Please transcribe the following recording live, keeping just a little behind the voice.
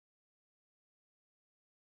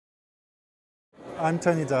I'm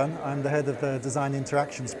Tony Dunne. I'm the head of the Design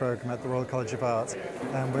Interactions program at the Royal College of Art,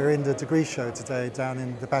 and we're in the degree show today down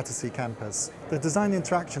in the Battersea campus. The Design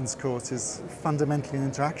Interactions course is fundamentally an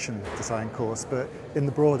interaction design course, but in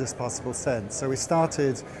the broadest possible sense. So we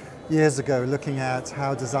started years ago looking at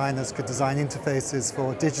how designers could design interfaces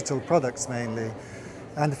for digital products mainly.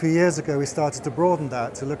 And a few years ago we started to broaden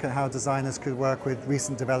that to look at how designers could work with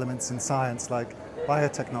recent developments in science like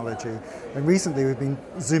biotechnology. And recently we've been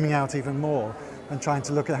zooming out even more and trying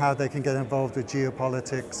to look at how they can get involved with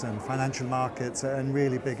geopolitics and financial markets and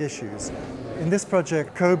really big issues. In this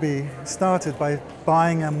project, Kobe started by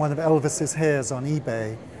buying one of Elvis's hairs on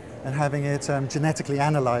eBay and having it genetically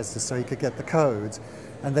analyzed so he could get the code.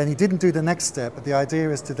 And then he didn't do the next step, but the idea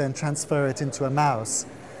is to then transfer it into a mouse.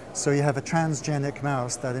 So you have a transgenic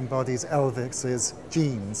mouse that embodies Elvis's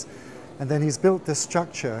genes. And then he's built this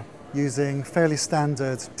structure using fairly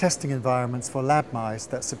standard testing environments for lab mice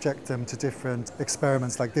that subject them to different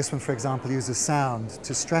experiments. Like this one, for example, uses sound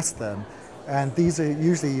to stress them. And these are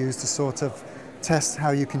usually used to sort of test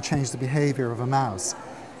how you can change the behavior of a mouse.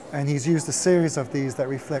 And he's used a series of these that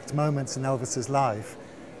reflect moments in Elvis's life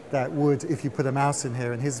that would, if you put a mouse in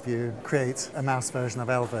here, in his view, create a mouse version of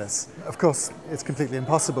Elvis. Of course, it's completely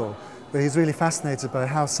impossible, but he's really fascinated by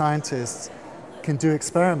how scientists can do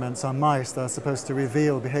experiments on mice that are supposed to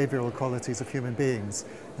reveal behavioral qualities of human beings.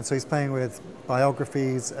 And so he's playing with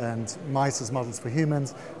biographies and mice as models for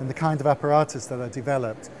humans and the kind of apparatus that are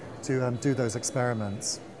developed to do those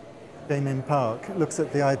experiments. Damien Park looks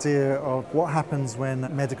at the idea of what happens when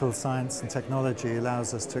medical science and technology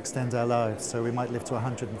allows us to extend our lives, so we might live to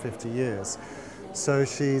 150 years. So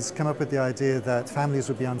she's come up with the idea that families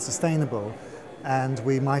would be unsustainable and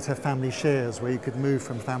we might have family shares where you could move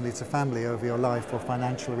from family to family over your life for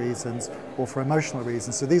financial reasons or for emotional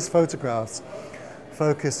reasons. So these photographs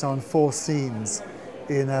focus on 4 scenes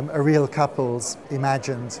in a real couple's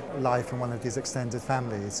imagined life in one of these extended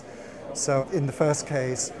families. So in the first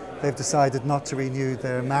case, they've decided not to renew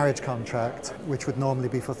their marriage contract, which would normally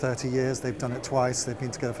be for 30 years. They've done it twice. They've been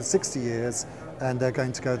together for 60 years, and they're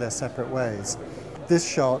going to go their separate ways. This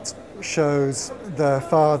shot shows the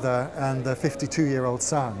father and the 52-year-old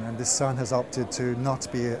son, and this son has opted to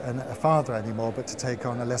not be a father anymore, but to take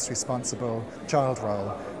on a less responsible child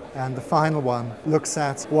role. And the final one looks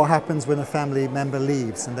at what happens when a family member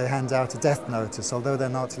leaves and they hand out a death notice. Although they're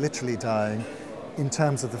not literally dying, in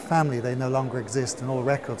terms of the family, they no longer exist and all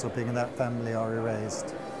records of being in that family are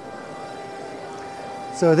erased.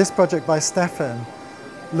 So this project by Stefan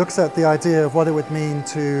looks at the idea of what it would mean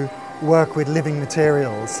to work with living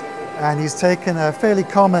materials. And he's taken a fairly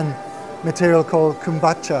common material called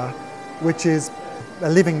kombucha, which is a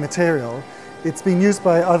living material. It's been used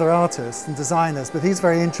by other artists and designers, but he's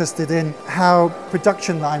very interested in how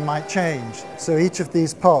production line might change. So each of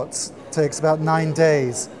these pots takes about 9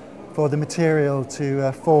 days for the material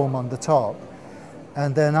to form on the top.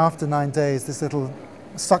 And then after 9 days, this little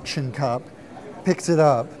suction cup picks it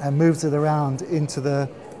up and moves it around into the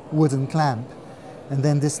wooden clamp. And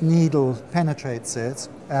then this needle penetrates it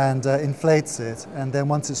and inflates it, and then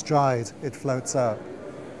once it's dried, it floats up.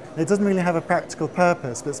 It doesn't really have a practical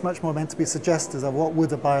purpose, but it's much more meant to be suggestive of what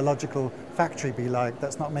would a biological factory be like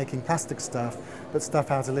that's not making plastic stuff, but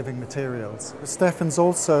stuff out of living materials. Stefan's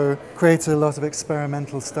also created a lot of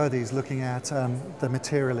experimental studies looking at the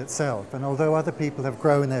material itself, and although other people have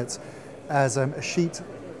grown it as a sheet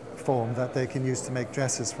form that they can use to make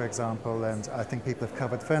dresses, for example, and I think people have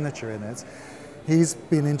covered furniture in it, he's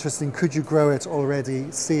been interested in could you grow it already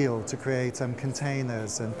sealed to create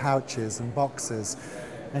containers and pouches and boxes.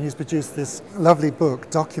 And he's produced this lovely book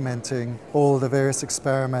documenting all the various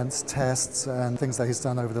experiments, tests, and things that he's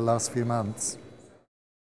done over the last few months.